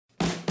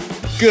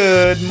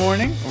Good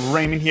morning,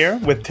 Raymond here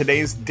with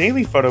today's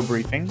daily photo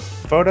briefing,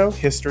 Photo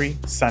History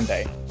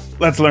Sunday.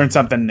 Let's learn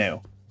something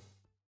new.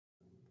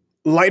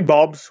 Light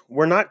bulbs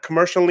were not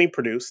commercially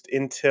produced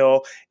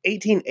until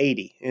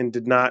 1880 and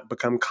did not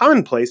become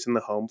commonplace in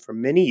the home for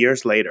many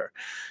years later.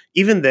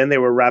 Even then, they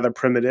were rather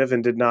primitive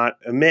and did not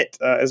emit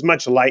as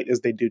much light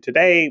as they do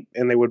today,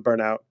 and they would burn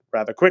out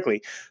rather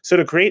quickly. So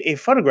to create a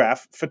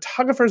photograph,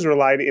 photographers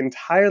relied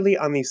entirely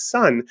on the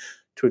sun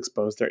to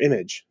expose their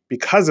image.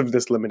 Because of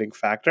this limiting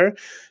factor,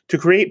 to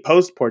create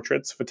posed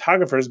portraits,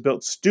 photographers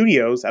built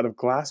studios out of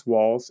glass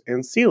walls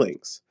and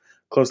ceilings,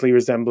 closely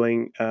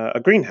resembling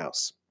a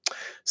greenhouse.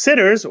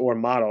 Sitters, or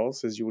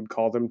models as you would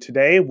call them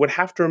today, would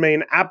have to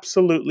remain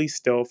absolutely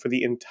still for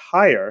the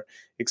entire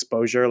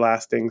exposure,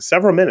 lasting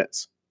several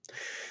minutes.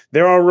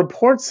 There are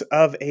reports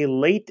of a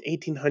late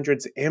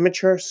 1800s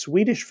amateur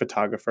Swedish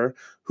photographer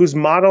whose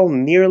model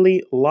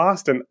nearly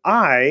lost an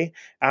eye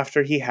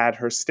after he had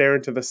her stare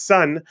into the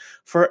sun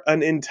for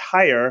an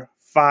entire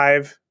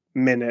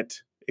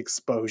 5-minute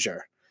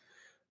exposure.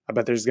 I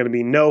bet there's going to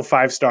be no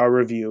 5-star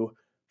review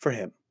for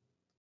him.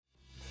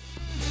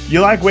 You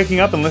like waking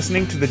up and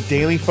listening to the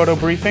daily photo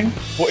briefing?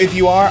 Well, if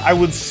you are, I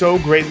would so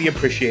greatly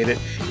appreciate it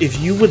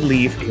if you would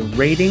leave a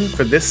rating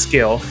for this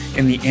skill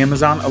in the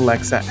Amazon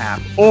Alexa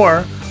app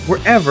or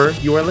wherever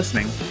you are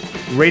listening.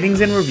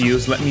 Ratings and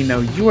reviews let me know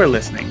you are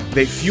listening.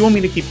 They fuel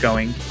me to keep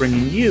going,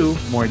 bringing you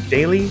more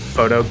daily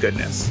photo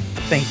goodness.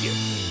 Thank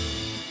you.